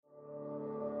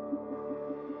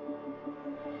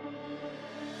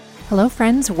Hello,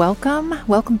 friends. Welcome.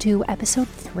 Welcome to episode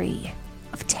 3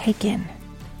 of Taken,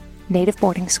 Native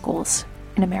Boarding Schools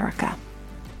in America.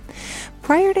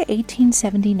 Prior to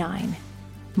 1879,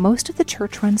 most of the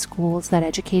church-run schools that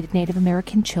educated Native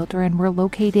American children were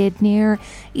located near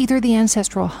either the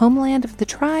ancestral homeland of the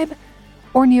tribe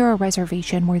or near a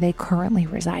reservation where they currently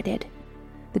resided.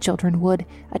 The children would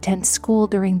attend school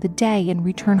during the day and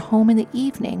return home in the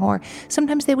evening, or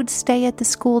sometimes they would stay at the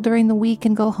school during the week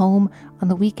and go home on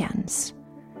the weekends.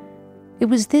 It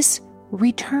was this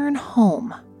return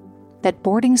home that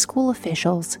boarding school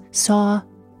officials saw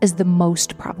as the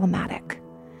most problematic.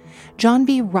 John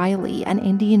V. Riley, an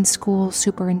Indian school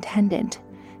superintendent,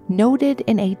 noted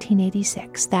in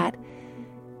 1886 that,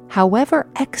 however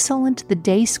excellent the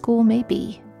day school may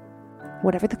be,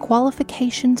 whatever the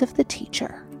qualifications of the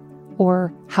teacher,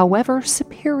 or however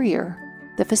superior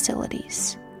the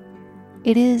facilities,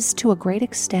 it is to a great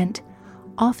extent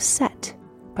offset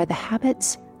by the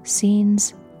habits,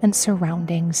 scenes, and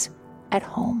surroundings at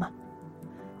home.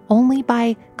 Only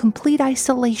by complete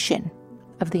isolation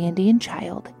of the Indian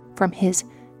child from his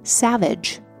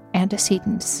savage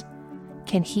antecedents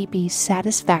can he be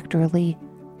satisfactorily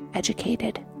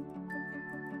educated.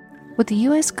 What the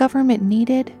U.S. government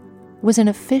needed was an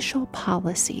official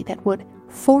policy that would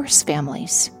force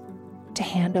families to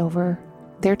hand over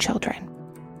their children.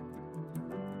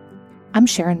 I'm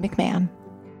Sharon McMahon,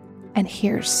 and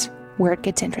here's where it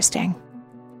gets interesting.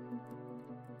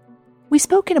 We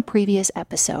spoke in a previous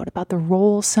episode about the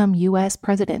role some U.S.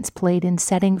 presidents played in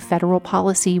setting federal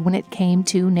policy when it came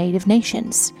to Native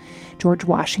nations. George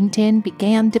Washington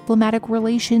began diplomatic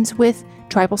relations with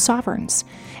tribal sovereigns.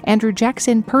 Andrew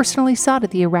Jackson personally saw to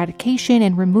the eradication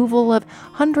and removal of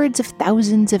hundreds of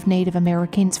thousands of Native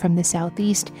Americans from the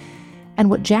Southeast. And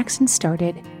what Jackson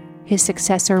started, his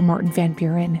successor, Martin Van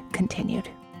Buren, continued.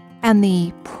 And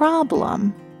the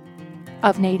problem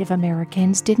of Native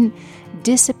Americans didn't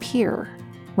disappear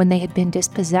when they had been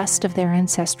dispossessed of their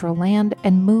ancestral land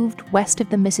and moved west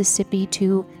of the Mississippi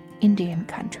to Indian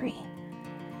country.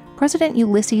 President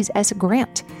Ulysses S.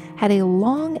 Grant had a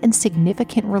long and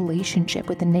significant relationship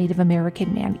with the Native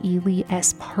American man Ely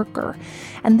S. Parker,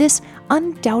 and this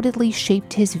undoubtedly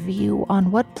shaped his view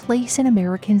on what place in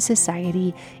American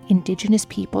society indigenous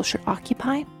people should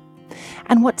occupy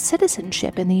and what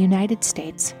citizenship in the United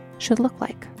States should look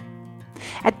like.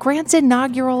 At Grant's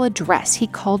inaugural address, he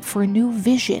called for a new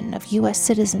vision of U.S.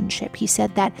 citizenship. He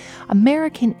said that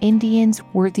American Indians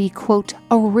were the, quote,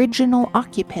 original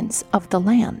occupants of the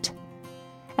land,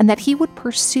 and that he would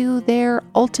pursue their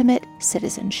ultimate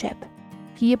citizenship.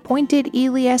 He appointed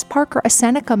Ely S. Parker, a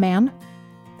Seneca man,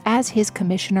 as his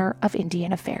Commissioner of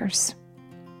Indian Affairs.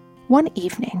 One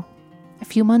evening, a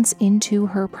few months into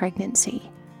her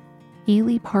pregnancy,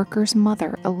 Ely Parker's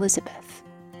mother, Elizabeth,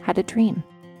 had a dream.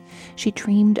 She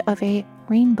dreamed of a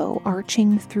rainbow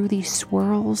arching through the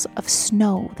swirls of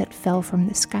snow that fell from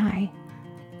the sky.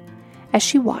 As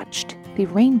she watched, the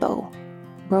rainbow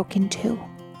broke in two.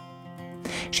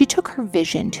 She took her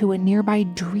vision to a nearby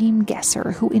dream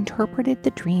guesser who interpreted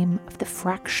the dream of the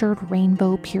fractured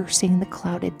rainbow piercing the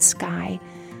clouded sky.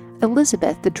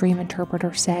 Elizabeth, the dream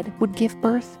interpreter said, would give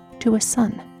birth to a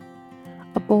son,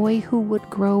 a boy who would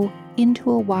grow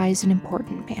into a wise and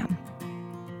important man.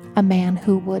 A man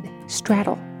who would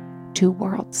straddle two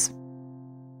worlds.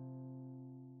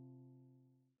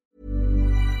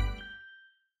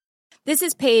 This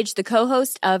is Paige, the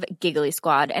co-host of Giggly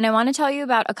Squad, and I want to tell you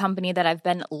about a company that I've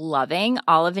been loving,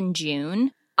 Olive &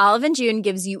 June. Olive & June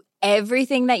gives you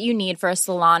everything that you need for a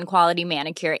salon-quality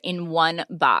manicure in one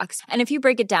box. And if you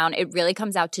break it down, it really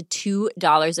comes out to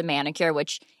 $2 a manicure,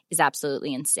 which is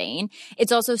absolutely insane.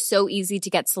 It's also so easy to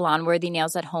get salon-worthy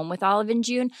nails at home with Olive &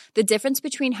 June. The difference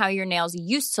between how your nails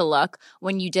used to look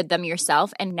when you did them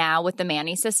yourself and now with the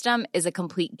Mani system is a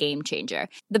complete game changer.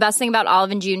 The best thing about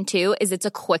Olive & June, too, is it's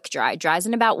a quick dry. Dries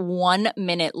in about 1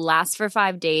 minute, lasts for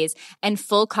 5 days, and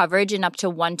full coverage in up to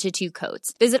 1 to 2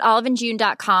 coats. Visit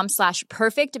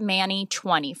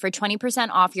oliveandjune.com/perfectmani20 for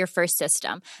 20% off your first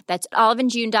system. That's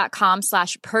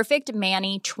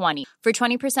oliveandjune.com/perfectmani20 for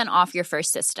 20% off your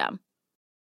first system.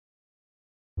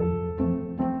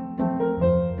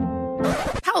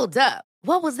 Hold up.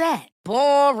 What was that?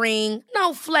 Boring.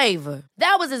 No flavor.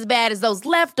 That was as bad as those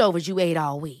leftovers you ate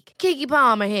all week. Keke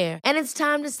Palmer here. And it's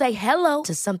time to say hello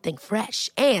to something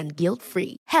fresh and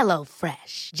guilt-free.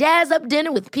 HelloFresh. Jazz up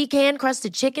dinner with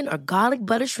pecan-crusted chicken or garlic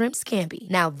butter shrimp scampi.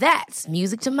 Now that's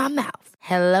music to my mouth.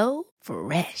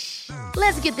 HelloFresh.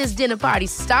 Let's get this dinner party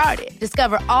started.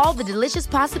 Discover all the delicious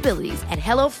possibilities at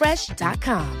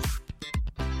HelloFresh.com.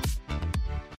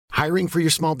 Hiring for your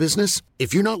small business?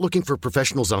 If you're not looking for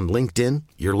professionals on LinkedIn,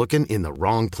 you're looking in the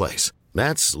wrong place.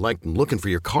 That's like looking for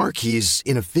your car keys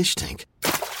in a fish tank.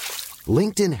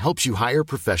 LinkedIn helps you hire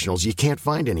professionals you can't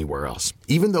find anywhere else,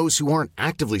 even those who aren't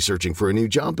actively searching for a new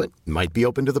job but might be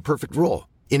open to the perfect role.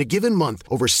 In a given month,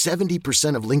 over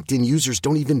 70% of LinkedIn users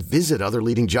don't even visit other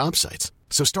leading job sites.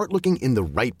 So start looking in the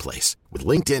right place. With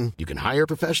LinkedIn, you can hire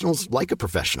professionals like a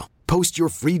professional. Post your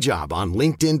free job on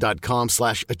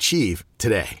linkedin.com/achieve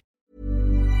today.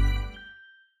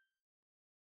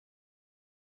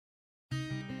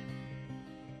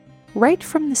 Right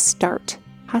from the start,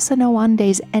 Hassan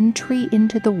Owande's entry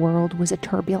into the world was a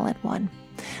turbulent one.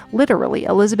 Literally,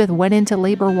 Elizabeth went into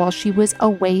labor while she was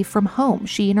away from home.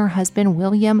 She and her husband,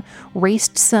 William,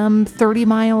 raced some 30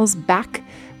 miles back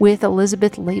with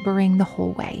Elizabeth laboring the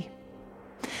whole way.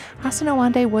 Hassan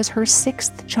Owande was her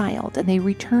 6th child, and they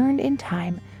returned in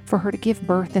time for her to give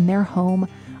birth in their home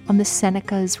on the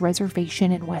Senecas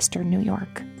Reservation in western New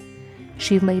York.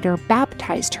 She later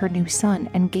baptized her new son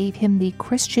and gave him the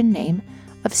Christian name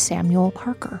of Samuel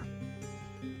Parker.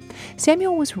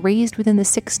 Samuel was raised within the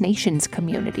Six Nations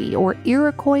community, or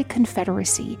Iroquois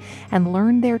Confederacy, and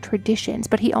learned their traditions,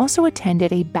 but he also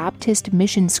attended a Baptist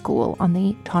mission school on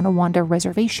the Tonawanda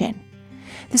Reservation.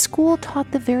 The school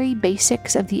taught the very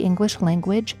basics of the English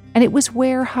language, and it was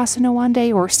where Hassan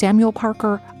Owande, or Samuel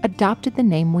Parker, adopted the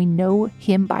name we know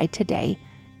him by today,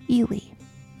 Ely.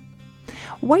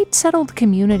 White settled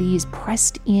communities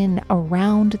pressed in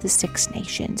around the Six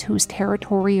Nations, whose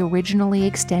territory originally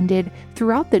extended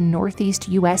throughout the northeast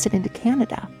U.S. and into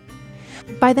Canada.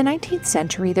 By the 19th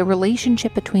century, the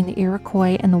relationship between the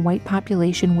Iroquois and the white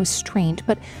population was strained,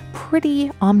 but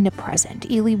pretty omnipresent.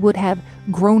 Ely would have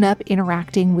grown up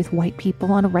interacting with white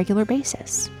people on a regular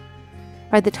basis.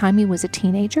 By the time he was a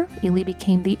teenager, Ely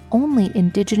became the only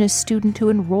Indigenous student to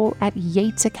enroll at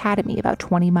Yates Academy, about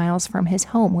 20 miles from his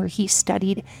home, where he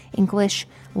studied English,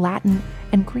 Latin,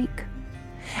 and Greek.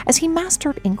 As he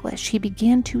mastered English, he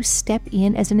began to step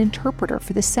in as an interpreter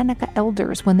for the Seneca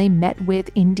elders when they met with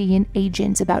Indian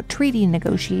agents about treaty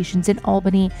negotiations in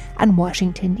Albany and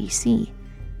Washington, D.C.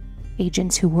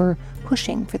 Agents who were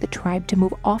pushing for the tribe to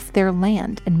move off their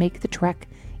land and make the trek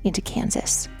into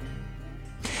Kansas.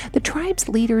 The tribe's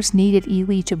leaders needed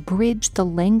Ely to bridge the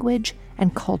language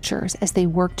and cultures as they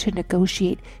worked to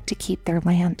negotiate to keep their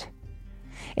land.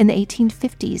 In the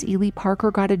 1850s, Ely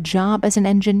Parker got a job as an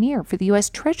engineer for the U.S.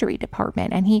 Treasury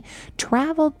Department, and he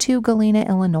traveled to Galena,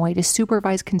 Illinois to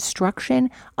supervise construction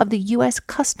of the U.S.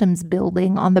 Customs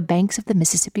building on the banks of the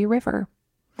Mississippi River.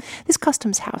 This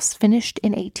customs house, finished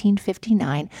in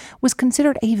 1859, was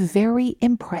considered a very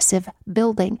impressive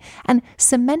building and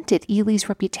cemented Ely's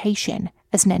reputation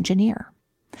as an engineer.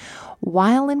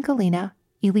 While in Galena,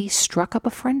 Ely struck up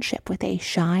a friendship with a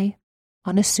shy,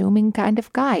 unassuming kind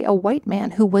of guy, a white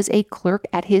man who was a clerk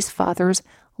at his father's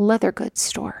leather goods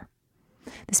store.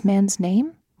 This man's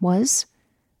name was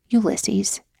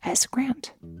Ulysses S.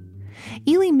 Grant.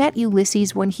 Ely met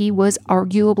Ulysses when he was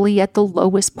arguably at the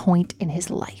lowest point in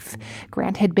his life.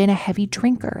 Grant had been a heavy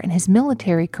drinker, and his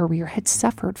military career had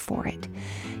suffered for it.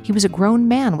 He was a grown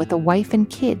man with a wife and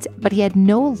kids, but he had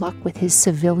no luck with his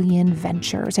civilian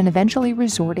ventures and eventually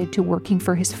resorted to working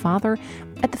for his father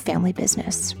at the family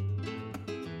business.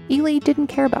 Ely didn't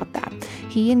care about that.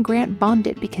 He and Grant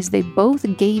bonded because they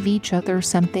both gave each other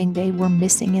something they were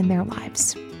missing in their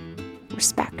lives: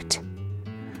 respect.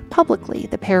 Publicly,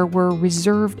 the pair were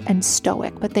reserved and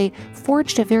stoic, but they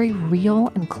forged a very real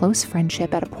and close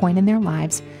friendship at a point in their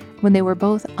lives when they were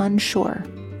both unsure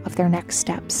of their next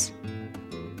steps.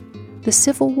 The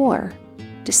Civil War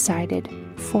decided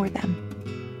for them.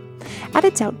 At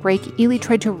its outbreak, Ely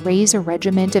tried to raise a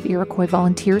regiment of Iroquois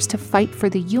volunteers to fight for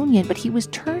the Union, but he was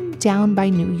turned down by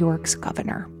New York's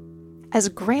governor. As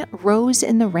Grant rose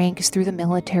in the ranks through the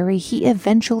military, he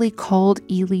eventually called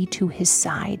Ely to his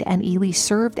side, and Ely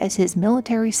served as his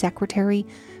military secretary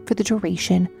for the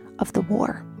duration of the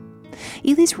war.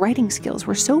 Ely's writing skills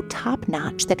were so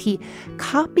top-notch that he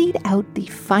copied out the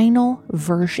final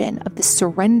version of the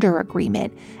surrender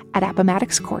agreement at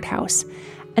Appomattox Courthouse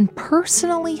and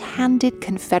personally handed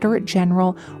Confederate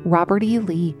General Robert E.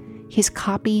 Lee his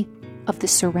copy of the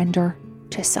surrender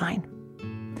to sign.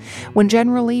 When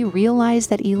General Lee realized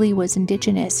that Ely was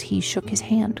Indigenous, he shook his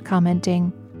hand,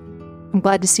 commenting, "I'm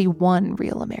glad to see one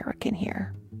real American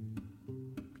here."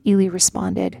 Ely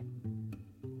responded,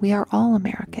 "We are all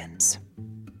Americans."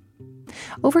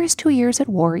 Over his 2 years at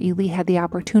war, Ely had the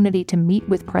opportunity to meet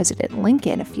with President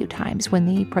Lincoln a few times when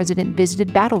the president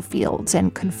visited battlefields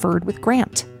and conferred with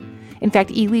Grant. In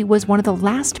fact, Ely was one of the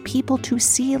last people to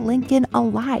see Lincoln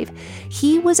alive.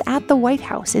 He was at the White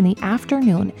House in the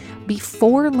afternoon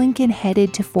before Lincoln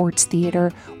headed to Ford's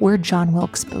Theater, where John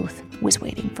Wilkes Booth was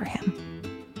waiting for him.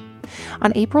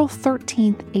 On April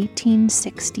 13,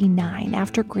 1869,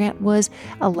 after Grant was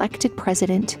elected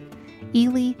president,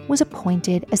 Ely was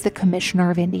appointed as the Commissioner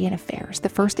of Indian Affairs, the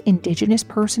first Indigenous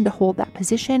person to hold that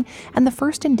position and the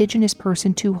first Indigenous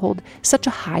person to hold such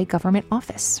a high government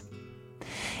office.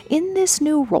 In this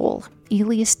new role,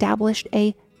 Ely established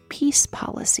a peace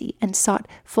policy and sought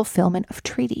fulfillment of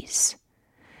treaties.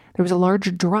 There was a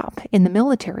large drop in the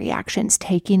military actions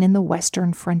taken in the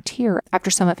western frontier after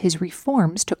some of his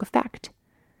reforms took effect.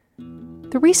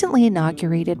 The recently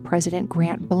inaugurated President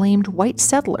Grant blamed white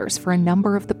settlers for a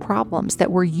number of the problems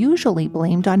that were usually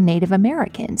blamed on Native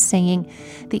Americans, saying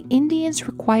the Indians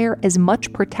require as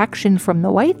much protection from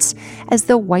the whites as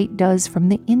the white does from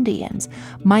the Indians.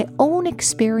 My own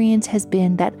experience has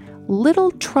been that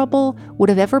little trouble would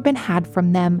have ever been had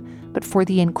from them but for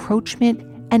the encroachment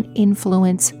and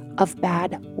influence of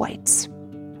bad whites.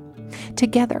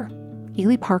 Together,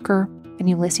 Ely Parker and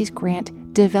Ulysses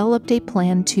Grant developed a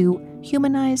plan to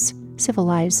humanize,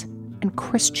 civilize, and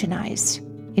Christianize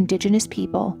Indigenous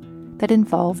people that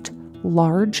involved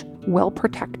large,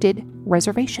 well-protected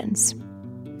reservations.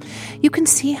 You can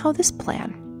see how this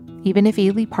plan, even if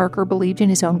Ely Parker believed in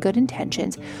his own good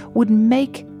intentions, would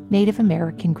make Native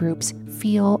American groups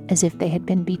feel as if they had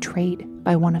been betrayed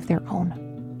by one of their own.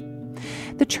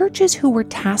 The churches who were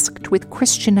tasked with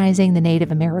Christianizing the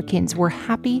Native Americans were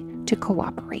happy to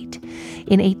cooperate.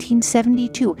 In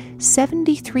 1872,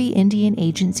 73 Indian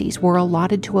agencies were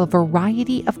allotted to a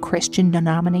variety of Christian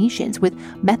denominations, with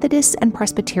Methodists and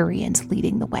Presbyterians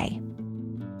leading the way.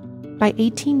 By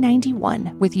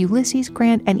 1891, with Ulysses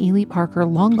Grant and Ely Parker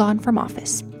long gone from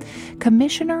office,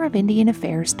 Commissioner of Indian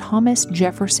Affairs Thomas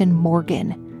Jefferson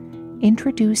Morgan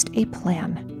introduced a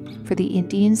plan for the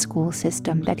Indian school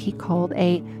system that he called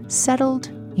a settled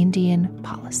Indian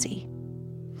policy.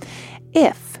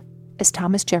 If, as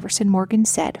Thomas Jefferson Morgan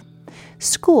said,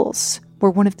 schools were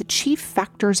one of the chief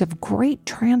factors of great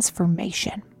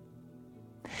transformation,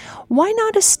 why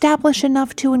not establish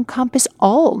enough to encompass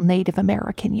all Native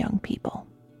American young people?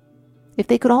 If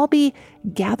they could all be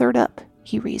gathered up,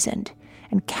 he reasoned,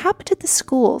 and kept at the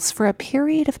schools for a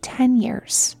period of 10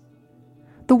 years,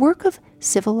 the work of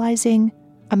civilizing,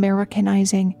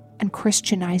 Americanizing, and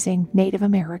Christianizing Native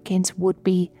Americans would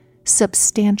be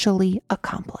substantially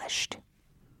accomplished.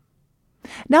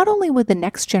 Not only would the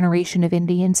next generation of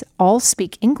Indians all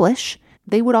speak English,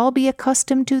 they would all be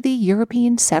accustomed to the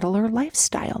European settler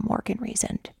lifestyle, Morgan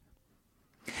reasoned.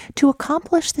 To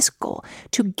accomplish this goal,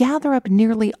 to gather up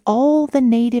nearly all the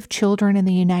native children in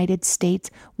the United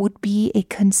States, would be a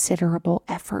considerable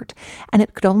effort, and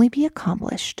it could only be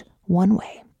accomplished one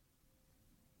way: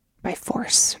 by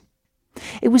force.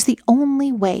 It was the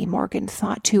only way, Morgan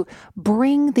thought, to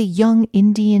bring the young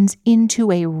Indians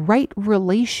into a right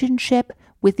relationship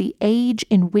with the age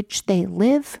in which they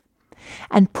live,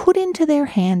 and put into their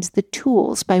hands the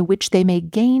tools by which they may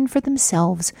gain for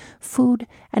themselves food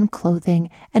and clothing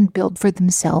and build for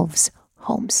themselves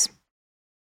homes.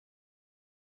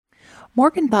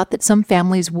 Morgan thought that some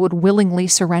families would willingly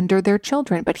surrender their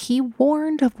children, but he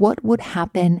warned of what would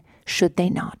happen should they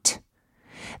not.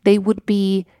 They would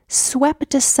be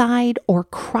swept aside or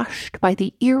crushed by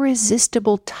the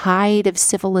irresistible tide of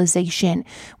civilization,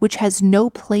 which has no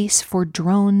place for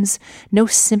drones, no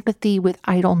sympathy with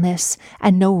idleness,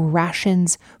 and no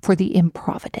rations for the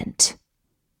improvident.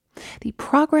 The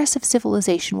progress of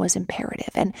civilization was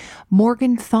imperative, and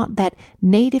Morgan thought that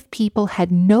Native people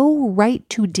had no right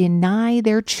to deny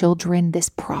their children this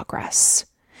progress.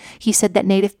 He said that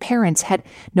Native parents had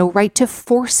no right to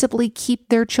forcibly keep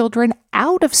their children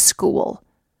out of school,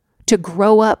 to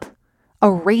grow up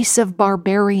a race of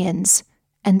barbarians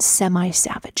and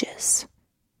semi-savages.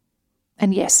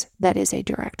 And yes, that is a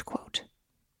direct quote.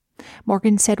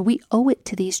 Morgan said, "We owe it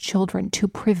to these children to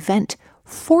prevent,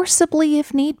 forcibly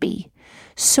if need be,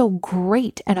 so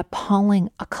great and appalling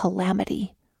a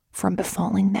calamity from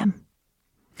befalling them."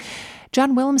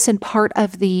 John Williamson, part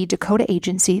of the Dakota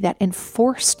agency that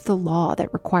enforced the law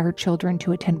that required children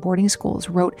to attend boarding schools,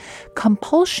 wrote,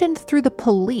 "Compulsion through the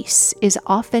police is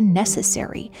often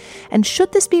necessary, and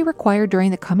should this be required during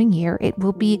the coming year, it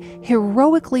will be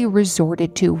heroically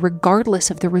resorted to regardless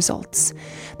of the results.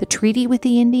 The treaty with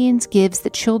the Indians gives the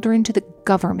children to the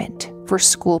government for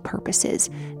school purposes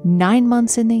 9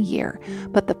 months in the year,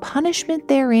 but the punishment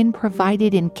therein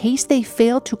provided in case they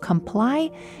fail to comply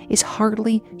is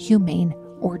hardly humane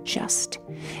or just.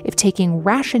 If taking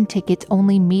ration tickets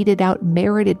only meted out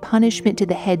merited punishment to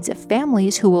the heads of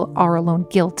families who are alone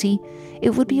guilty,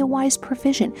 it would be a wise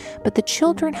provision, but the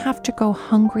children have to go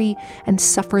hungry and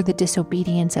suffer the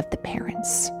disobedience of the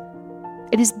parents.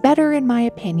 It is better, in my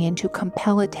opinion, to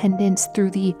compel attendance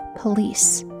through the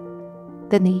police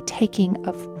than the taking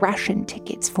of ration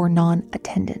tickets for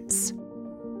non-attendance.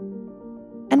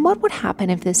 And what would happen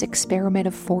if this experiment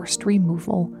of forced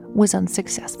removal was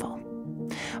unsuccessful?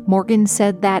 Morgan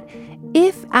said that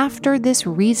if after this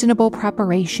reasonable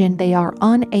preparation they are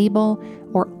unable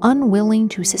or unwilling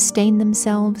to sustain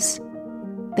themselves,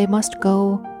 they must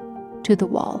go to the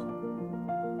wall.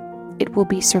 It will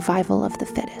be survival of the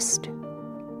fittest.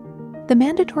 The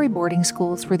mandatory boarding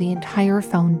schools were the entire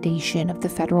foundation of the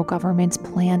federal government's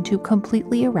plan to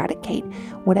completely eradicate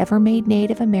whatever made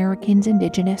Native Americans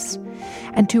indigenous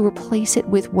and to replace it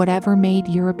with whatever made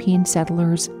European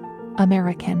settlers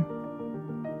American.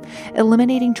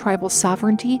 Eliminating tribal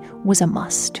sovereignty was a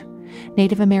must.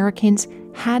 Native Americans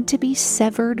had to be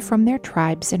severed from their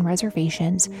tribes and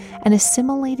reservations and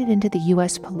assimilated into the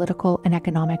U.S. political and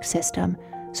economic system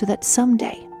so that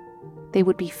someday they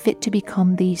would be fit to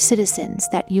become the citizens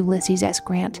that Ulysses S.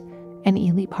 Grant and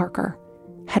Ely Parker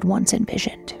had once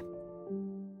envisioned.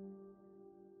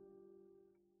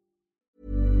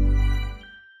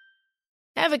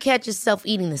 Ever catch yourself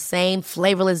eating the same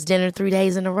flavorless dinner 3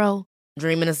 days in a row?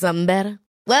 Dreaming of something better?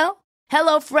 Well,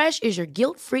 HelloFresh is your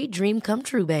guilt-free dream come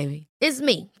true, baby. It's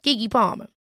me, Keke Palmer.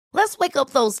 Let's wake up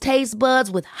those taste buds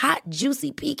with hot,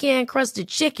 juicy pecan-crusted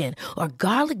chicken or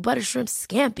garlic butter shrimp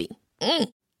scampi.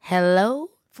 Hello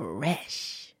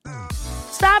Fresh.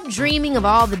 Stop dreaming of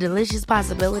all the delicious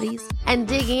possibilities and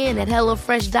dig in at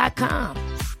HelloFresh.com.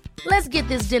 Let's get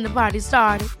this dinner party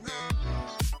started.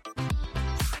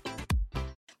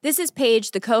 This is Paige,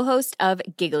 the co-host of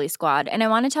Giggly Squad, and I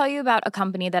want to tell you about a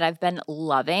company that I've been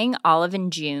loving, Olive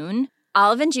 & June.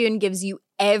 Olive & June gives you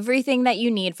everything that you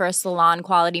need for a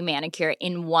salon-quality manicure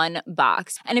in one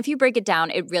box. And if you break it down,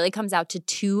 it really comes out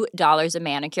to $2 a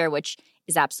manicure, which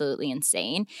is absolutely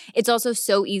insane. It's also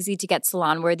so easy to get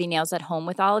salon-worthy nails at home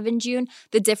with Olive & June.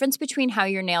 The difference between how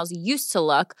your nails used to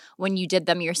look when you did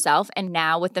them yourself and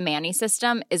now with the Mani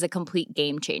system is a complete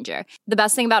game changer. The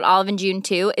best thing about Olive & June,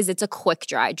 too, is it's a quick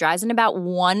dry. Dries in about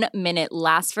 1 minute,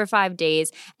 lasts for 5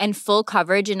 days, and full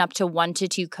coverage in up to 1 to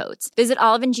 2 coats. Visit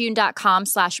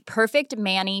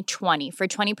oliveandjune.com/perfectmani20 for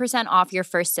 20% off your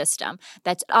first system.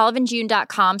 That's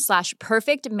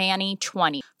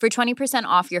oliveandjune.com/perfectmani20 for 20%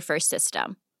 off your first system.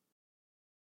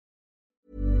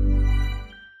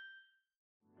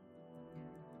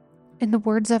 In the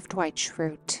words of Dwight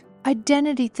Schrute,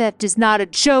 identity theft is not a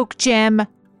joke, Jim.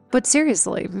 But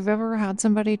seriously, if you've ever had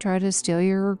somebody try to steal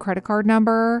your credit card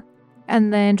number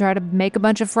and then try to make a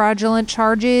bunch of fraudulent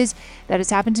charges, that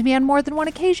has happened to me on more than one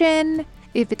occasion.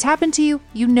 If it's happened to you,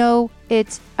 you know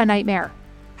it's a nightmare.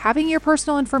 Having your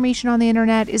personal information on the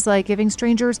internet is like giving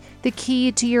strangers the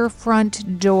key to your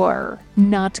front door.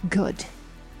 Not good.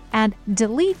 And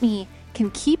Delete Me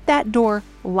can keep that door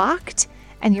locked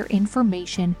and your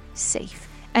information safe.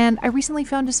 And I recently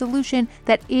found a solution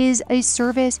that is a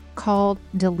service called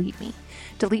Delete Me.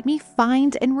 Delete Me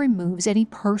finds and removes any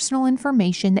personal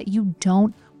information that you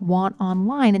don't want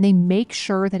online, and they make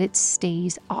sure that it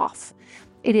stays off.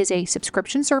 It is a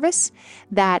subscription service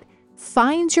that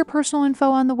finds your personal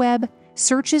info on the web,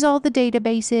 searches all the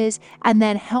databases, and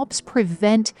then helps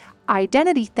prevent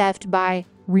identity theft by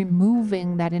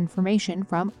removing that information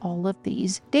from all of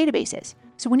these databases.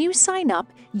 So when you sign up,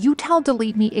 you tell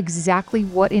Delete Me exactly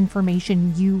what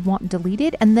information you want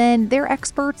deleted, and then their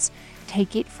experts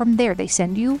take it from there. They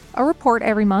send you a report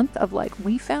every month of like,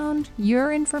 we found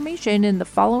your information in the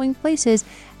following places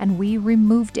and we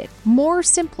removed it. More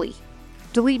simply,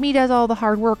 Delete Me does all the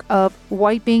hard work of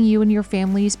wiping you and your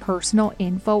family's personal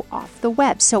info off the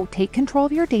web. So take control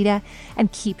of your data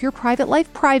and keep your private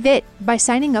life private by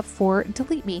signing up for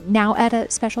Delete Me, now at a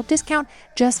special discount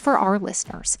just for our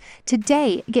listeners.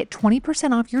 Today, get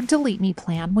 20% off your Delete Me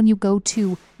plan when you go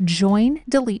to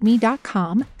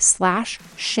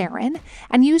joindeleteme.com/Sharon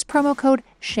and use promo code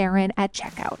Sharon at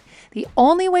checkout. The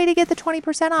only way to get the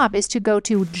 20% off is to go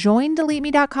to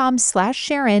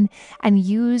joindeleteme.com/Sharon and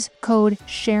use code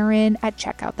Sharon at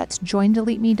checkout. That's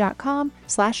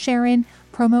joindeleteme.com/Sharon,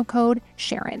 promo code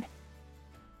Sharon.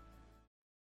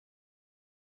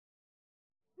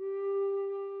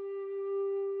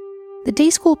 The day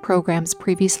school programs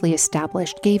previously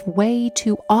established gave way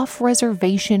to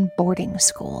off-reservation boarding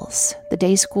schools. The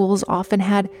day schools often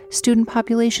had student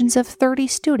populations of 30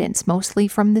 students, mostly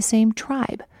from the same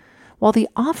tribe, while the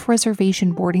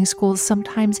off-reservation boarding schools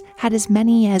sometimes had as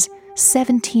many as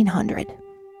 1,700.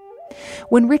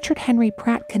 When Richard Henry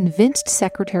Pratt convinced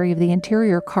Secretary of the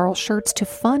Interior Carl Schurz to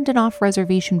fund an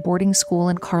off-reservation boarding school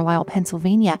in Carlisle,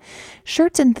 Pennsylvania,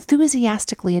 Schurz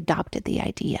enthusiastically adopted the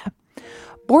idea.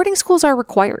 Boarding schools are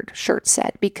required, Schurz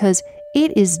said, because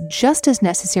it is just as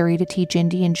necessary to teach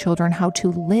Indian children how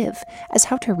to live as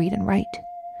how to read and write.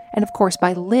 And of course,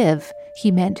 by live,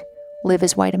 he meant live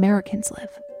as white Americans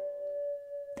live.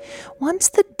 Once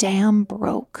the dam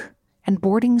broke and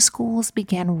boarding schools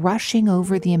began rushing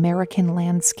over the American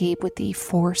landscape with the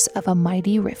force of a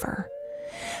mighty river,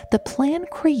 the plan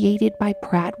created by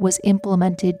Pratt was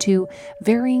implemented to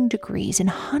varying degrees in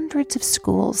hundreds of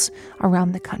schools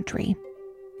around the country.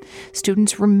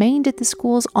 Students remained at the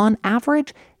schools on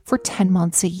average for 10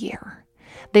 months a year.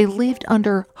 They lived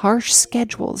under harsh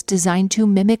schedules designed to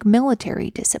mimic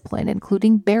military discipline,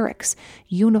 including barracks,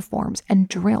 uniforms, and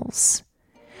drills.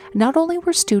 Not only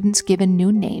were students given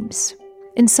new names,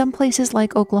 in some places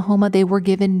like Oklahoma, they were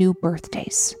given new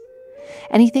birthdays.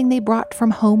 Anything they brought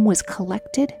from home was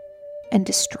collected and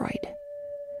destroyed.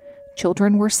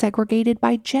 Children were segregated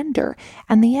by gender,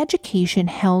 and the education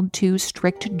held to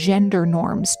strict gender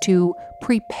norms to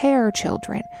prepare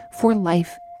children for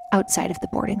life outside of the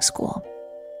boarding school.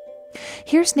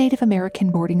 Here's Native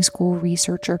American boarding school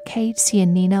researcher Kate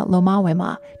Sienina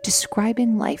Lomawema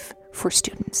describing life for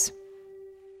students.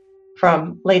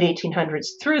 From late 1800s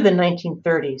through the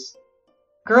 1930s,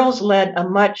 girls led a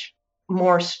much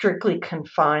more strictly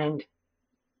confined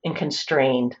and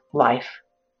constrained life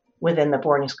within the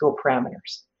boarding school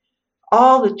parameters.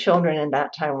 All the children in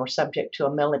that time were subject to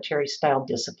a military-style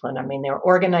discipline. I mean, they were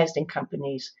organized in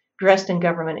companies, dressed in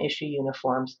government-issue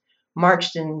uniforms,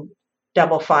 marched in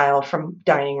double file from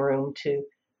dining room to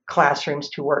classrooms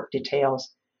to work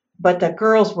details. But the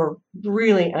girls were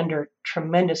really under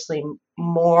tremendously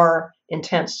more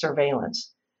intense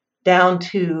surveillance, down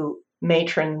to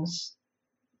matrons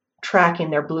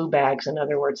tracking their blue bags, in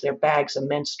other words, their bags of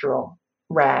menstrual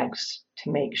rags,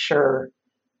 to make sure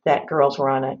that girls were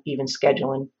on an even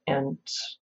schedule and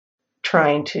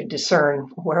trying to discern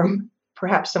where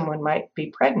perhaps someone might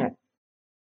be pregnant.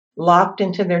 Locked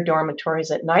into their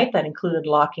dormitories at night, that included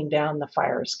locking down the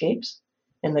fire escapes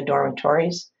in the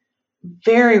dormitories.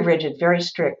 Very rigid, very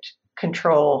strict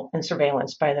control and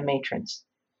surveillance by the matrons.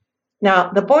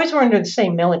 Now, the boys were under the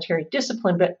same military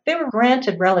discipline, but they were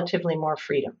granted relatively more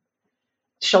freedom.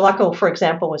 Chilocco, for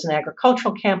example, was an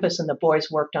agricultural campus, and the boys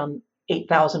worked on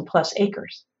 8,000 plus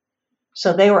acres.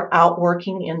 So they were out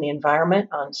working in the environment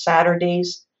on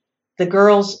Saturdays. The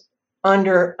girls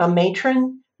under a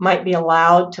matron might be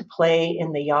allowed to play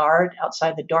in the yard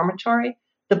outside the dormitory.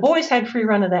 The boys had free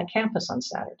run of that campus on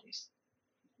Saturdays.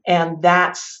 And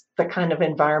that's the kind of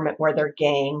environment where their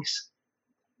gangs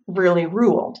really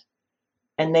ruled.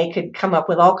 And they could come up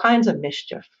with all kinds of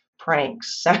mischief,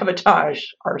 pranks, sabotage,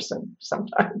 arson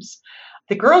sometimes.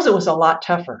 The girls, it was a lot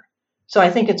tougher. So I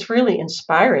think it's really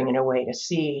inspiring in a way to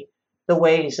see the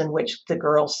ways in which the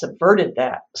girls subverted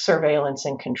that surveillance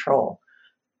and control.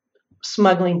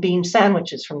 Smuggling bean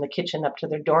sandwiches from the kitchen up to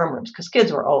their dorm rooms, because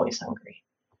kids were always hungry.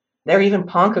 There are even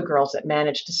Ponca girls that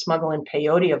managed to smuggle in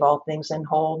peyote, of all things, and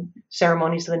hold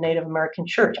ceremonies of the Native American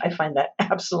church. I find that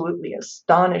absolutely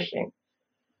astonishing.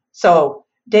 So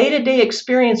day-to-day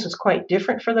experience was quite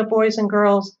different for the boys and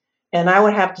girls. And I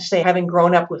would have to say, having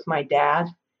grown up with my dad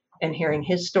and hearing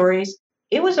his stories,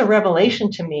 it was a revelation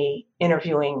to me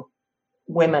interviewing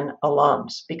women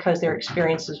alums because their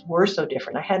experiences were so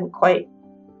different. I hadn't quite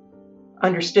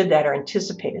understood that or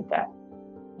anticipated that.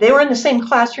 They were in the same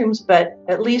classrooms, but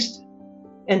at least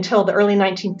until the early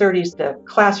 1930s, the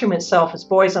classroom itself is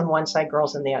boys on one side,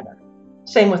 girls on the other.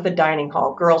 Same with the dining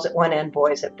hall, girls at one end,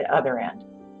 boys at the other end.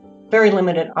 Very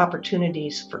limited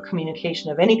opportunities for communication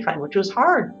of any kind, which was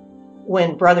hard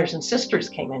when brothers and sisters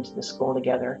came into the school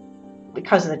together.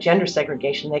 Because of the gender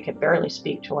segregation, they could barely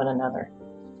speak to one another.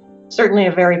 Certainly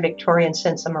a very Victorian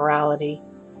sense of morality,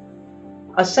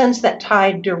 a sense that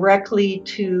tied directly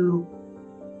to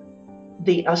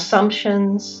the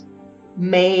assumptions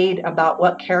made about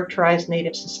what characterized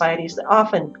Native societies,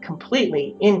 often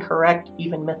completely incorrect,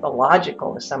 even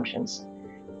mythological assumptions.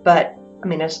 But I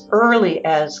mean, as early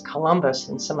as Columbus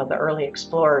and some of the early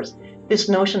explorers, this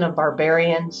notion of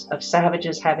barbarians, of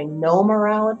savages having no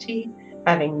morality,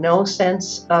 having no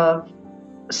sense of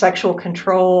sexual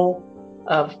control,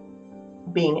 of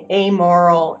being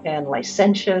amoral and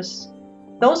licentious,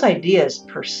 those ideas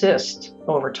persist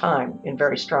over time in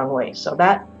very strong ways. So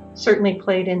that certainly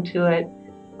played into it.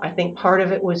 I think part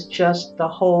of it was just the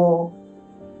whole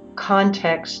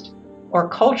context or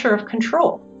culture of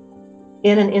control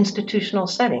in an institutional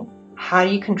setting. How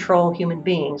do you control human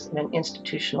beings in an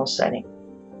institutional setting?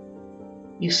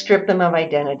 You strip them of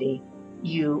identity.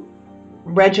 You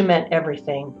regiment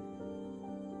everything.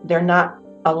 They're not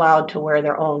allowed to wear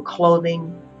their own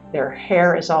clothing. Their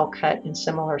hair is all cut in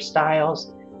similar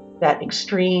styles. That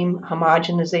extreme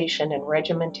homogenization and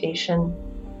regimentation.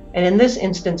 And in this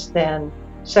instance, then,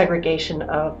 segregation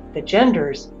of the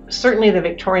genders. Certainly the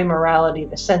Victorian morality,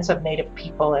 the sense of Native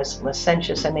people as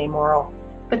licentious and amoral.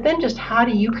 But then just how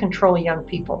do you control young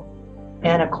people?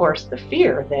 And of course, the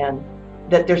fear then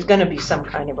that there's going to be some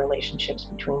kind of relationships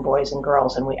between boys and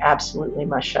girls, and we absolutely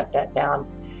must shut that down.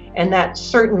 And that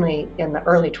certainly in the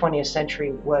early 20th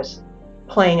century was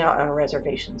playing out on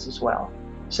reservations as well.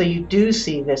 So you do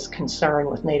see this concern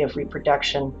with Native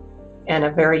reproduction and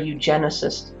a very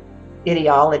eugenicist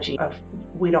ideology of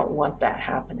we don't want that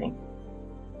happening.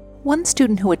 One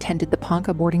student who attended the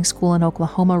Ponca boarding school in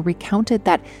Oklahoma recounted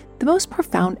that the most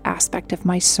profound aspect of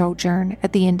my sojourn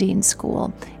at the Indian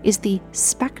school is the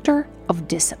specter of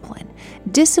discipline.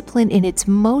 Discipline in its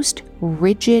most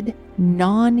rigid,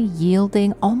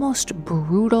 non-yielding, almost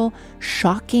brutal,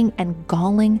 shocking, and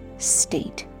galling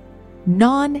state.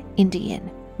 Non-Indian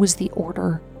was the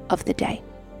order of the day.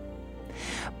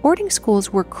 Boarding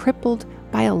schools were crippled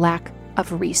by a lack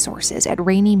of resources. At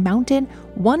Rainy Mountain,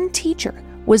 one teacher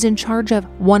was in charge of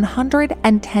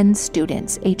 110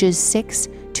 students ages 6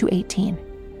 to 18.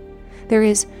 There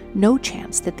is no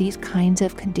chance that these kinds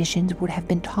of conditions would have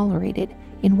been tolerated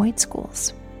in white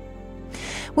schools.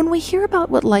 When we hear about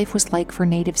what life was like for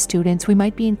Native students, we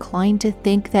might be inclined to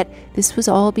think that this was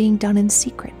all being done in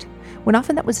secret, when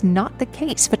often that was not the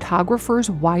case. Photographers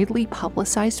widely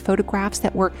publicized photographs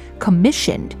that were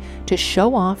commissioned to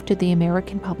show off to the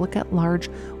American public at large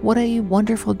what a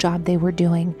wonderful job they were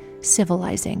doing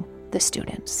civilizing the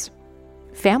students.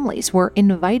 Families were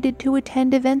invited to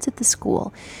attend events at the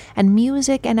school, and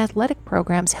music and athletic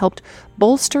programs helped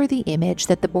bolster the image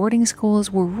that the boarding schools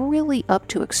were really up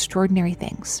to extraordinary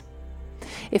things.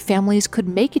 If families could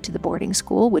make it to the boarding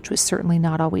school, which was certainly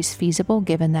not always feasible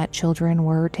given that children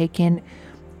were taken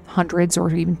hundreds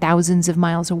or even thousands of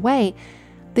miles away,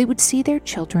 they would see their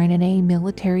children in a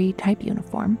military-type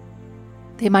uniform.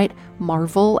 They might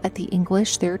marvel at the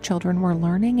English their children were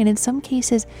learning, and in some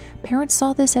cases, parents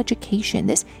saw this education,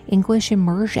 this English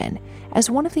immersion, as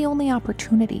one of the only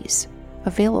opportunities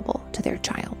available to their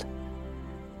child.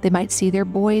 They might see their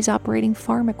boys operating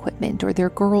farm equipment or their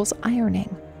girls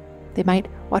ironing. They might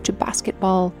watch a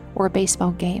basketball or a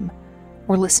baseball game,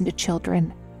 or listen to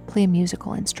children play a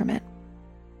musical instrument.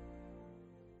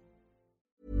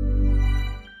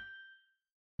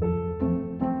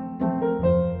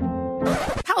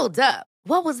 Hold up.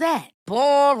 What was that?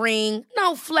 Boring.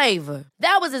 No flavor.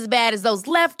 That was as bad as those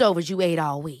leftovers you ate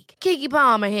all week. Keke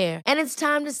Palmer here. And it's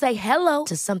time to say hello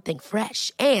to something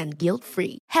fresh and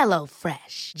guilt-free.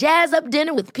 HelloFresh. Jazz up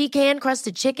dinner with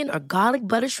pecan-crusted chicken or garlic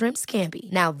butter shrimp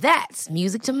scampi. Now that's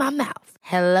music to my mouth.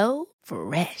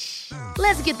 HelloFresh.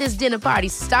 Let's get this dinner party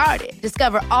started.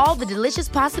 Discover all the delicious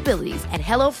possibilities at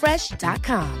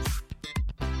HelloFresh.com.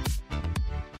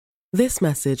 This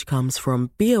message comes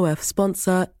from BOF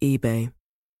sponsor eBay.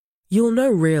 You'll know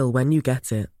real when you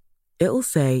get it. It'll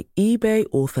say eBay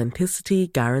Authenticity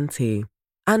Guarantee.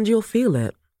 And you'll feel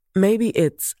it. Maybe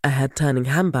it's a head-turning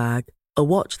handbag, a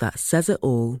watch that says it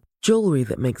all, jewelry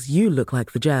that makes you look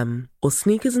like the gem, or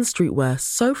sneakers and streetwear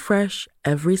so fresh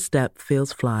every step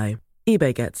feels fly.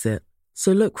 eBay gets it.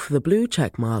 So look for the blue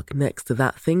check mark next to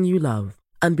that thing you love.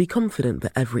 And be confident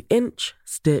that every inch,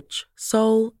 stitch,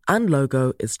 sole, and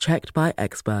logo is checked by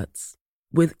experts.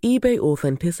 With eBay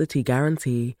Authenticity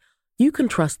Guarantee, you can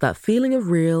trust that feeling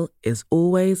of real is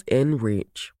always in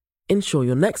reach. Ensure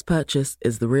your next purchase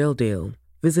is the real deal.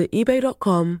 Visit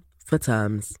ebay.com for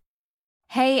terms.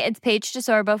 Hey, it's Paige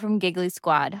DeSorbo from Giggly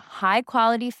Squad. High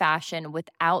quality fashion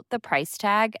without the price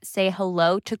tag. Say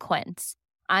hello to Quince.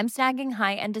 I'm snagging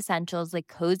high-end essentials like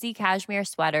cozy cashmere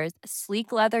sweaters,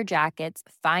 sleek leather jackets,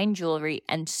 fine jewelry,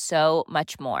 and so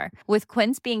much more. With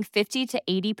Quince being 50 to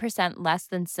 80% less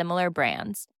than similar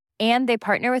brands. And they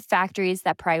partner with factories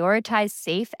that prioritize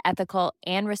safe, ethical,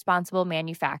 and responsible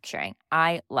manufacturing.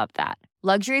 I love that.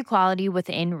 Luxury quality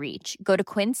within reach. Go to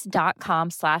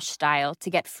quince.com/style to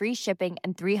get free shipping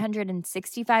and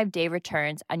 365-day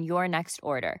returns on your next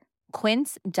order.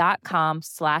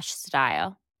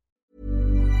 Quince.com/style.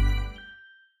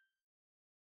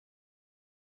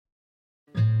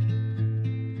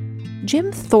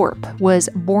 Jim Thorpe was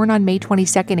born on May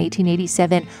 22,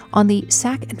 1887, on the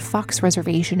Sac and Fox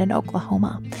Reservation in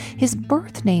Oklahoma. His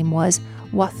birth name was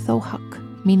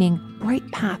Wathohuk, meaning bright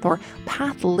path or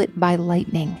path lit by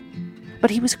lightning. But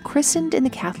he was christened in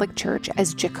the Catholic Church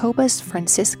as Jacobus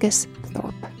Franciscus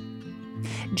Thorpe.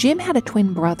 Jim had a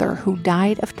twin brother who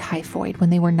died of typhoid when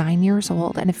they were 9 years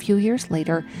old, and a few years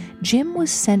later, Jim was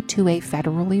sent to a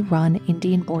federally run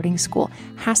Indian boarding school,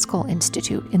 Haskell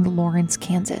Institute, in Lawrence,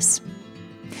 Kansas.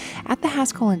 At the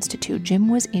Haskell Institute, Jim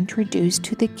was introduced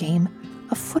to the game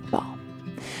of football.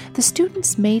 The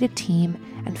students made a team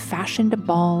and fashioned a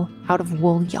ball out of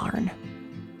wool yarn.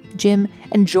 Jim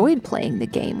enjoyed playing the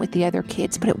game with the other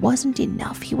kids, but it wasn't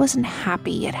enough. He wasn't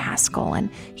happy at Haskell, and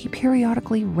he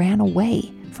periodically ran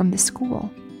away from the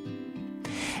school.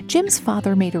 Jim's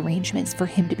father made arrangements for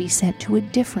him to be sent to a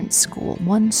different school,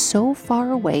 one so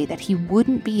far away that he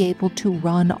wouldn't be able to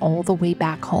run all the way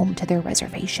back home to their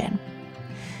reservation.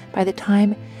 By the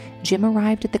time Jim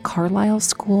arrived at the Carlisle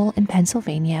School in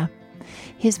Pennsylvania,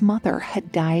 his mother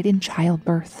had died in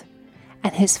childbirth,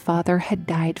 and his father had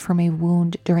died from a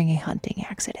wound during a hunting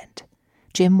accident.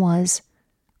 Jim was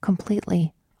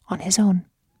completely on his own.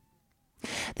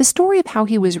 The story of how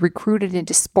he was recruited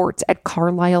into sports at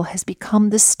Carlisle has become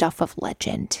the stuff of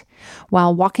legend.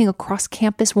 While walking across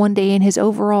campus one day in his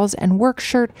overalls and work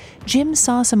shirt, Jim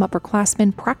saw some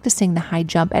upperclassmen practicing the high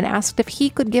jump and asked if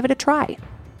he could give it a try.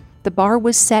 The bar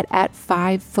was set at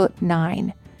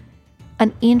 5'9",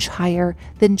 an inch higher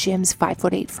than Jim's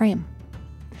 5'8" frame.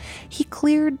 He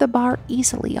cleared the bar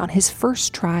easily on his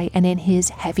first try and in his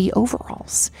heavy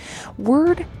overalls.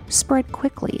 Word spread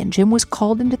quickly, and Jim was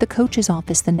called into the coach's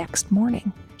office the next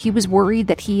morning. He was worried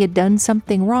that he had done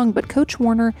something wrong, but Coach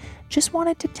Warner just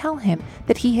wanted to tell him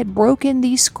that he had broken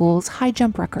the school's high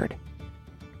jump record.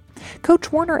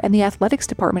 Coach Warner and the athletics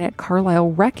department at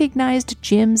Carlisle recognized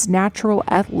Jim's natural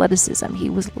athleticism. He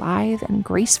was lithe and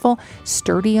graceful,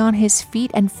 sturdy on his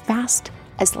feet, and fast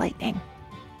as lightning.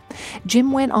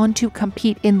 Jim went on to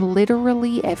compete in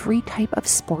literally every type of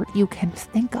sport you can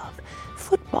think of: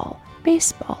 football,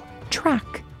 baseball,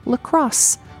 track,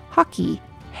 lacrosse, hockey,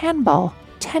 handball,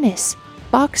 tennis,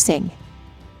 boxing,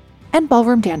 and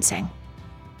ballroom dancing.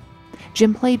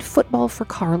 Jim played football for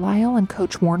Carlisle and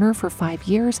Coach Warner for 5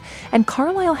 years, and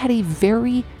Carlisle had a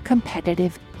very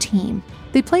competitive team.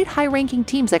 They played high-ranking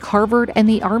teams like Harvard and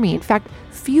the Army. In fact,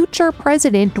 future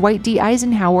President Dwight D.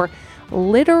 Eisenhower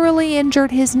literally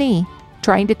injured his knee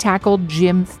trying to tackle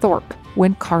Jim Thorpe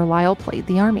when Carlisle played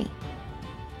the Army.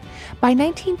 By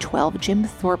 1912, Jim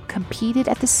Thorpe competed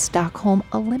at the Stockholm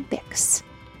Olympics.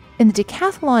 In the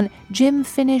decathlon, Jim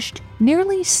finished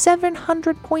nearly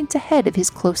 700 points ahead of his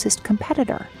closest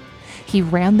competitor. He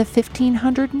ran the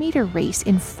 1,500-meter race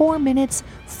in 4 minutes,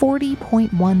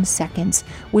 40.1 seconds,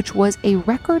 which was a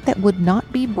record that would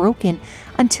not be broken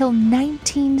until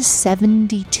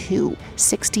 1972,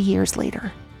 60 years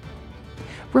later.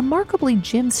 Remarkably,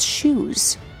 Jim's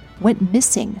shoes went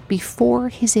missing before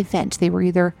his event. They were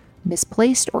either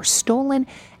misplaced or stolen,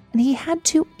 and he had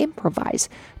to improvise,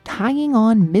 tying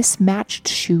on mismatched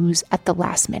shoes at the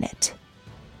last minute.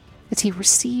 As he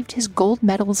received his gold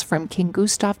medals from King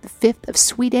Gustav V of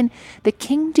Sweden, the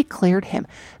king declared him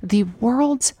the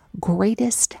world's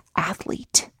greatest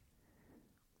athlete.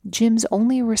 Jim's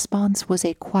only response was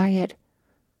a quiet,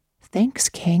 "Thanks,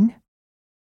 King."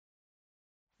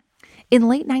 In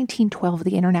late 1912,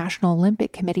 the International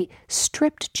Olympic Committee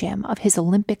stripped Jim of his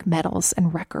Olympic medals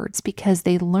and records because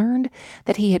they learned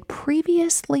that he had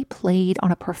previously played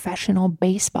on a professional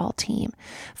baseball team,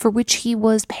 for which he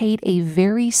was paid a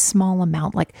very small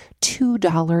amount, like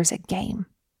 $2 a game.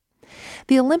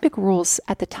 The Olympic rules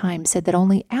at the time said that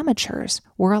only amateurs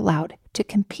were allowed to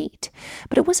compete,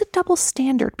 but it was a double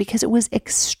standard because it was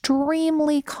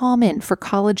extremely common for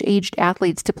college-aged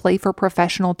athletes to play for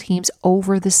professional teams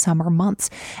over the summer months,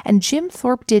 and Jim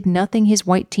Thorpe did nothing his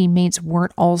white teammates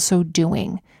weren't also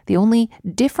doing. The only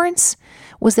difference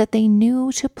was that they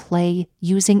knew to play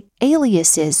using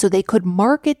aliases so they could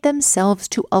market themselves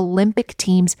to Olympic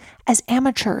teams as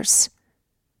amateurs.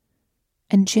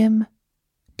 And Jim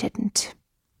didn't.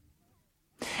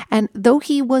 And though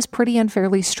he was pretty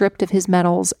unfairly stripped of his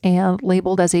medals and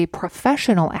labeled as a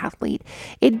professional athlete,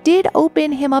 it did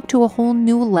open him up to a whole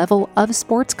new level of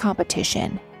sports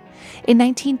competition. In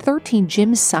 1913,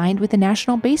 Jim signed with the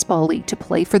National Baseball League to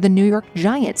play for the New York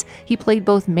Giants. He played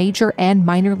both major and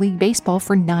minor league baseball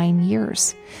for 9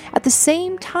 years. At the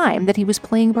same time that he was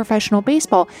playing professional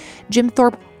baseball, Jim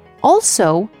Thorpe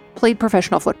also played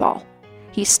professional football.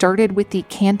 He started with the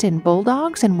Canton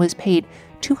Bulldogs and was paid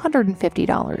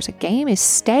 $250 a game, a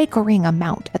staggering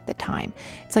amount at the time.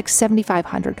 It's like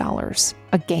 $7,500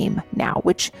 a game now,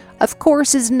 which of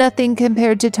course is nothing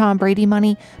compared to Tom Brady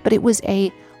money, but it was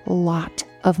a lot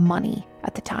of money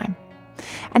at the time.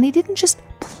 And he didn't just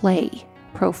play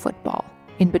pro football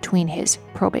in between his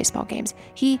pro baseball games.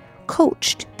 He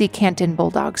coached the Canton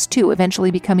Bulldogs too,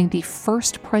 eventually becoming the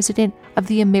first president of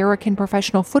the American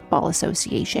Professional Football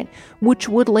Association, which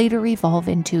would later evolve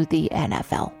into the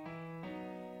NFL.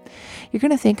 You're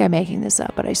going to think I'm making this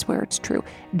up, but I swear it's true.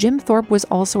 Jim Thorpe was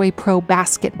also a pro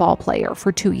basketball player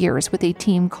for 2 years with a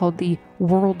team called the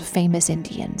World Famous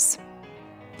Indians.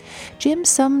 Jim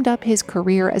summed up his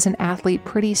career as an athlete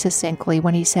pretty succinctly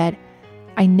when he said,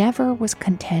 "I never was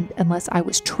content unless I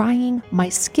was trying my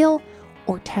skill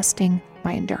or testing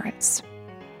my endurance."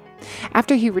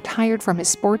 After he retired from his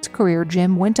sports career,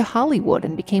 Jim went to Hollywood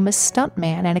and became a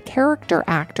stuntman and a character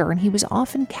actor, and he was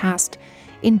often cast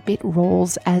in bit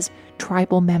roles as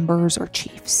tribal members or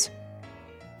chiefs.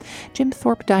 Jim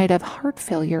Thorpe died of heart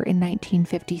failure in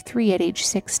 1953 at age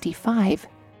 65,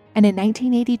 and in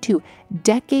 1982,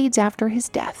 decades after his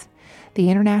death, the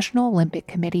International Olympic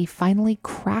Committee finally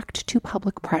cracked to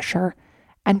public pressure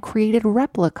and created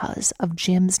replicas of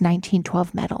Jim's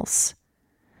 1912 medals.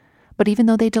 But even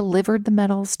though they delivered the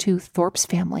medals to Thorpe's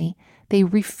family, they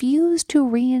refused to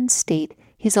reinstate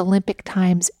his Olympic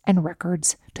times and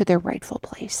records to their rightful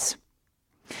place.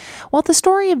 While the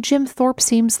story of Jim Thorpe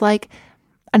seems like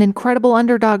an incredible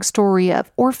underdog story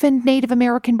of orphaned Native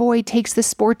American boy takes the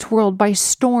sports world by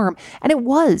storm, and it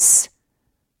was,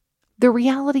 the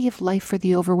reality of life for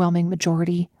the overwhelming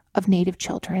majority of Native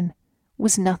children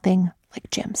was nothing like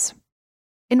Jim's.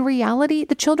 In reality,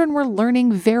 the children were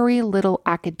learning very little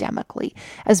academically,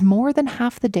 as more than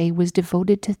half the day was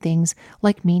devoted to things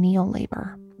like menial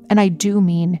labor. And I do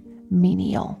mean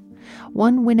menial.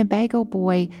 One Winnebago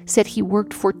boy said he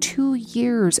worked for 2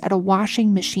 years at a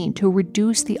washing machine to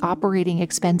reduce the operating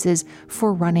expenses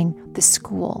for running the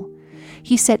school.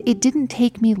 He said, "It didn't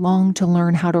take me long to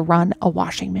learn how to run a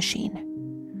washing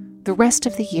machine. The rest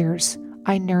of the years,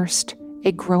 I nursed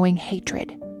a growing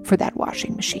hatred for that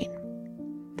washing machine."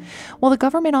 While the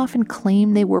government often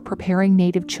claimed they were preparing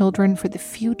Native children for the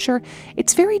future,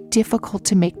 it's very difficult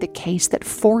to make the case that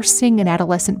forcing an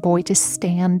adolescent boy to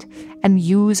stand and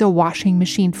use a washing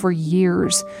machine for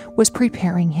years was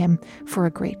preparing him for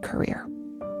a great career.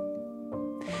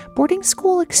 Boarding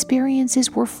school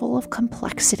experiences were full of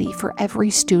complexity for every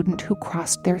student who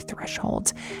crossed their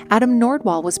thresholds. Adam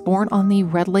Nordwall was born on the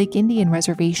Red Lake Indian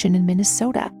Reservation in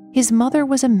Minnesota. His mother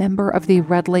was a member of the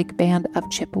Red Lake Band of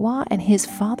Chippewa, and his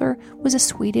father was a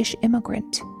Swedish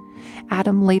immigrant.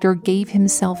 Adam later gave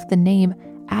himself the name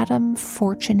Adam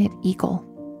Fortunate Eagle.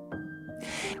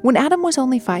 When Adam was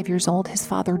only 5 years old, his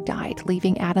father died,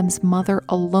 leaving Adam's mother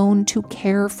alone to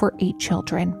care for 8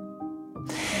 children.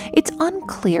 It's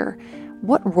unclear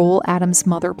what role Adam's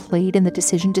mother played in the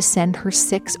decision to send her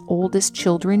 6 oldest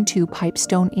children to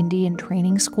Pipestone Indian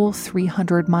Training School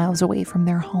 300 miles away from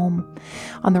their home.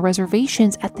 On the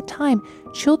reservations at the time,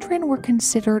 children were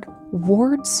considered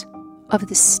wards of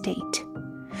the state,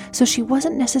 so she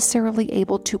wasn't necessarily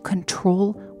able to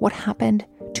control what happened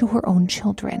to her own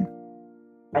children.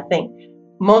 I think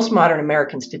most modern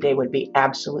Americans today would be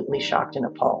absolutely shocked and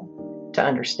appalled to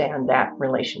understand that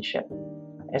relationship.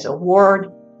 As a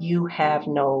ward, you have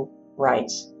no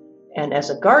rights. And as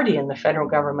a guardian, the federal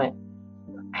government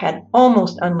had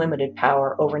almost unlimited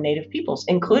power over Native peoples,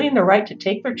 including the right to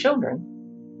take their children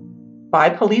by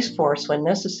police force when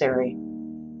necessary.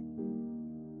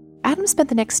 Adam spent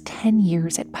the next 10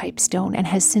 years at Pipestone and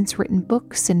has since written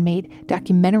books and made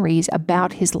documentaries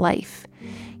about his life.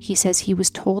 He says he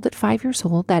was told at 5 years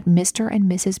old that Mr. and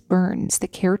Mrs. Burns, the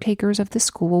caretakers of the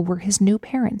school, were his new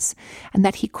parents, and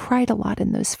that he cried a lot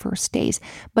in those first days,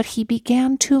 but he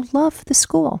began to love the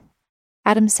school.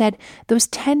 Adam said, "Those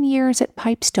 10 years at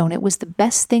Pipestone, it was the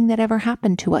best thing that ever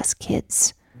happened to us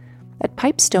kids." At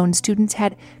Pipestone, students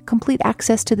had complete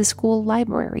access to the school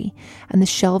library, and the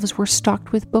shelves were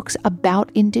stocked with books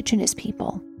about Indigenous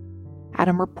people.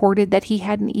 Adam reported that he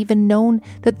hadn't even known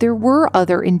that there were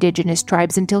other Indigenous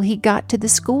tribes until he got to the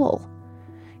school.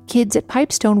 Kids at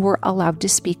Pipestone were allowed to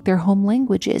speak their home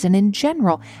languages, and in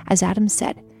general, as Adam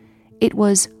said, it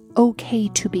was okay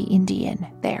to be Indian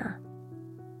there.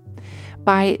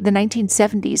 By the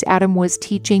 1970s, Adam was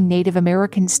teaching Native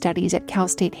American studies at Cal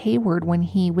State Hayward when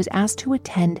he was asked to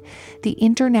attend the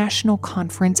International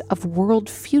Conference of World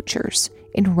Futures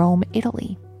in Rome,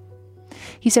 Italy.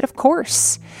 He said, of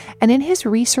course, and in his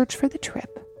research for the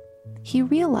trip, he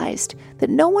realized that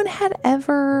no one had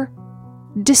ever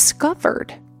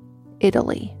discovered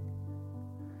Italy.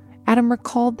 Adam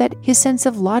recalled that his sense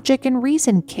of logic and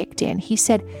reason kicked in. He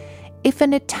said, if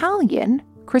an Italian,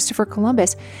 Christopher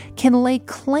Columbus, can lay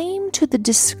claim to the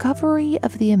discovery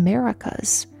of the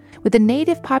Americas, with a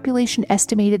native population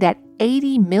estimated at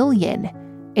 80 million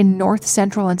in North,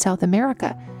 Central, and South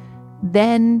America,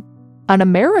 then an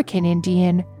American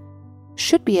Indian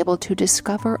should be able to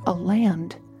discover a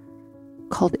land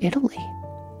called Italy.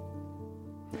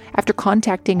 After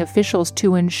contacting officials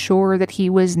to ensure that he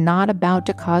was not about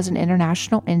to cause an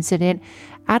international incident,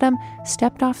 Adam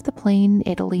stepped off the plane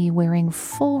in Italy wearing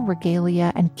full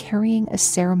regalia and carrying a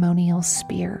ceremonial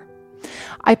spear.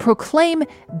 "I proclaim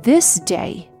this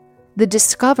day the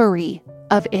discovery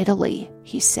of Italy,"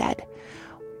 he said.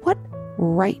 What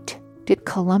right did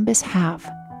Columbus have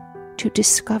to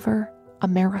discover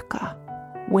America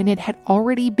when it had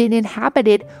already been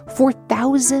inhabited for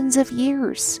thousands of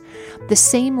years? The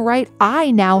same right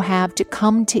I now have to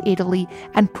come to Italy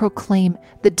and proclaim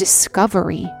the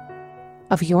discovery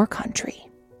of your country.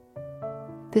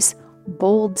 This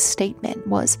bold statement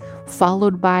was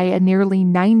followed by a nearly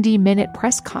 90-minute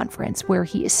press conference where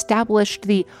he established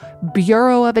the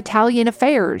Bureau of Italian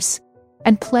Affairs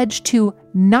and pledged to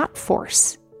not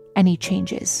force any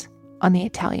changes on the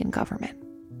Italian government.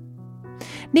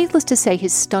 Needless to say,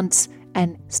 his stunts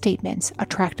and statements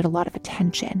attracted a lot of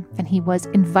attention, and he was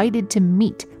invited to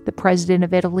meet the president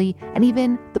of Italy and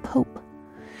even the Pope.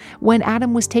 When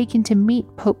Adam was taken to meet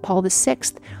Pope Paul VI,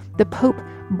 the Pope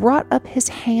brought up his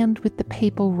hand with the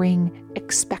papal ring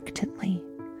expectantly.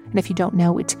 And if you don't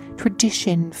know, it's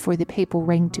tradition for the papal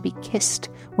ring to be kissed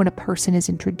when a person is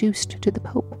introduced to the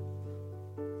Pope.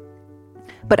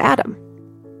 But Adam,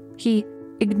 he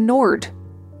ignored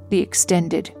the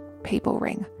extended papal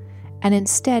ring, and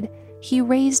instead he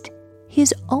raised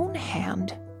his own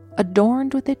hand,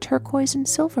 adorned with a turquoise and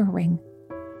silver ring.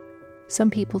 Some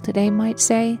people today might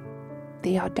say,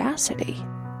 the audacity.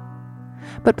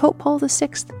 But Pope Paul VI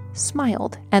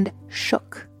smiled and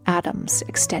shook Adam's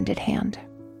extended hand.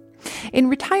 In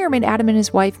retirement, Adam and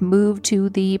his wife moved to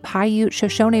the Paiute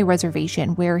Shoshone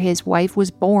Reservation, where his wife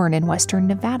was born in western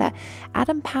Nevada.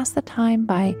 Adam passed the time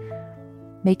by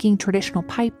making traditional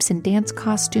pipes and dance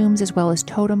costumes, as well as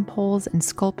totem poles and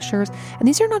sculptures. And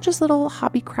these are not just little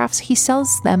hobby crafts. He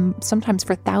sells them sometimes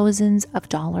for thousands of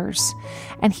dollars.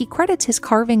 And he credits his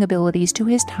carving abilities to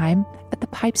his time at the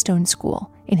Pipestone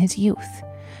School in his youth.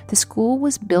 The school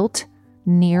was built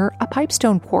near a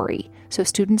pipestone quarry, so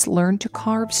students learned to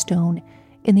carve stone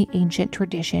in the ancient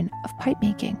tradition of pipe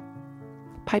making.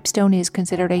 Pipestone is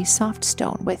considered a soft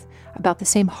stone with about the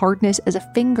same hardness as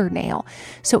a fingernail,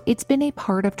 so it's been a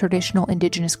part of traditional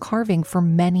indigenous carving for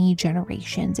many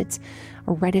generations. It's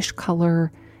a reddish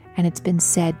color, and it's been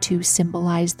said to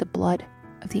symbolize the blood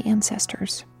of the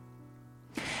ancestors.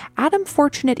 Adam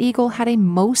Fortunate Eagle had a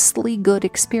mostly good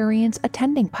experience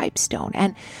attending Pipestone,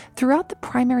 and throughout the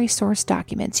primary source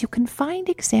documents, you can find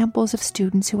examples of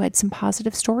students who had some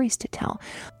positive stories to tell.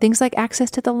 Things like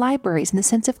access to the libraries and the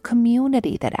sense of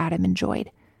community that Adam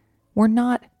enjoyed were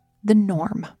not the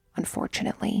norm,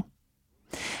 unfortunately.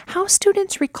 How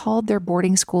students recalled their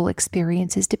boarding school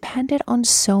experiences depended on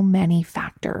so many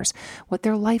factors: what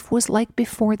their life was like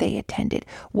before they attended,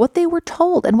 what they were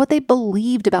told and what they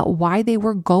believed about why they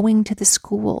were going to the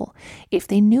school, if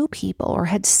they knew people or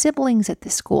had siblings at the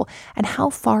school, and how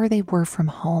far they were from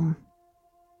home.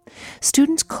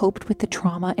 Students coped with the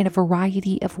trauma in a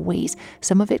variety of ways,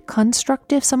 some of it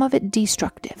constructive, some of it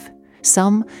destructive.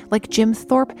 Some, like Jim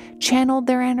Thorpe, channeled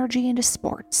their energy into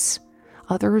sports.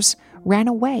 Others ran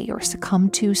away or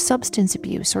succumbed to substance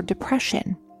abuse or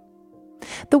depression.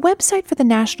 The website for the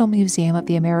National Museum of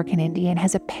the American Indian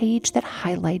has a page that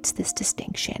highlights this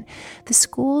distinction. The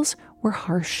schools were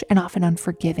harsh and often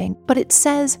unforgiving, but it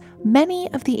says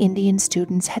many of the Indian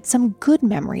students had some good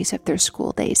memories of their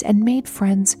school days and made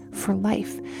friends for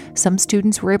life. Some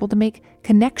students were able to make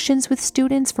connections with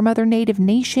students from other Native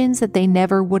nations that they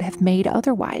never would have made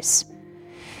otherwise.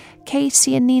 Kay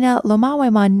Sianina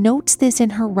Lomawema notes this in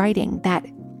her writing that,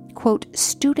 quote,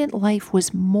 student life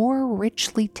was more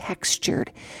richly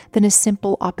textured than a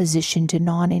simple opposition to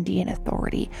non-Indian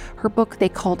authority. Her book, They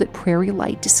Called It Prairie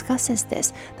Light, discusses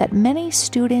this, that many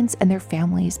students and their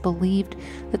families believed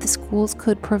that the schools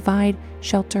could provide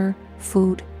shelter,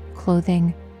 food,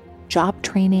 clothing, job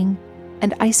training,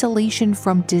 and isolation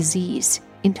from disease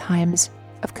in times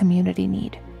of community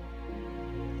need.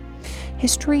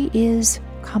 History is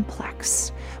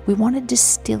complex. We want to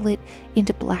distill it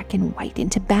into black and white,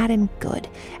 into bad and good.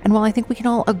 And while I think we can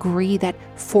all agree that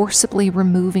forcibly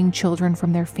removing children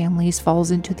from their families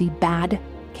falls into the bad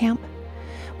camp,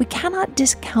 we cannot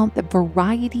discount the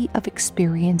variety of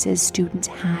experiences students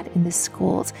had in the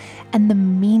schools and the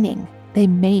meaning they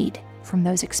made from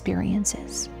those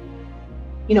experiences.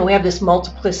 You know, we have this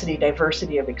multiplicity,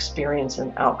 diversity of experience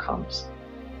and outcomes.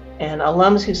 And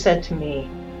alums who said to me,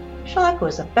 Shalaka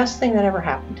was the best thing that ever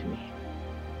happened to me.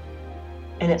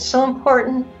 And it's so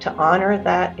important to honor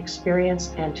that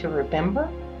experience and to remember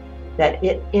that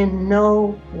it in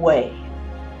no way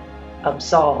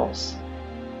absolves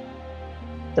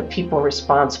the people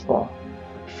responsible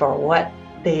for what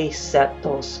they set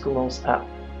those schools up,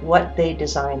 what they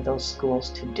designed those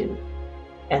schools to do.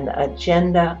 And the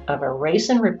agenda of erase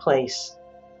and replace,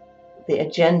 the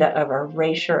agenda of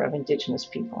erasure of Indigenous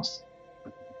peoples.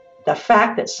 The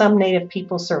fact that some Native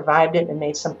people survived it and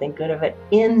made something good of it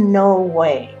in no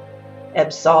way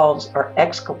absolves or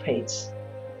exculpates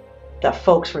the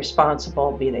folks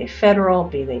responsible, be they federal,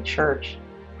 be they church,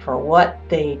 for what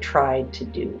they tried to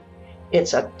do.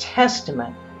 It's a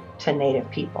testament to Native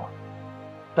people.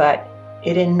 But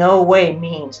it in no way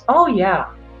means, oh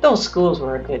yeah, those schools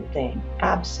were a good thing.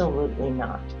 Absolutely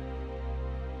not.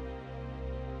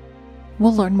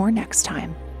 We'll learn more next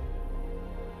time.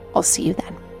 I'll see you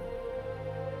then.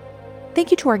 Thank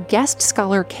you to our guest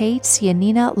scholar Kate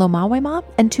Sianina Lomawema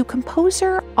and to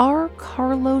composer R.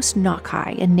 Carlos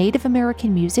Nakai, a Native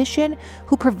American musician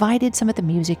who provided some of the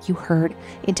music you heard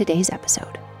in today's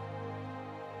episode.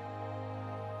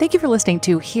 Thank you for listening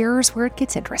to Here's Where It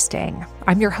Gets Interesting.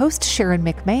 I'm your host, Sharon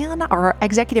McMahon. Our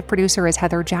executive producer is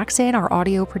Heather Jackson. Our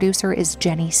audio producer is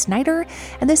Jenny Snyder.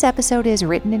 And this episode is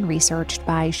written and researched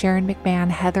by Sharon McMahon,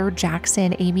 Heather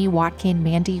Jackson, Amy Watkin,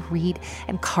 Mandy Reed,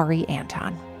 and Kari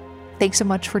Anton. Thanks so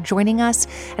much for joining us.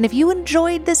 And if you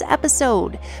enjoyed this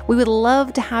episode, we would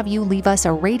love to have you leave us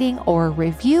a rating or a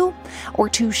review or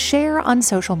to share on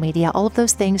social media. All of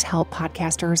those things help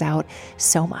podcasters out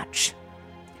so much.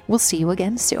 We'll see you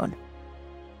again soon.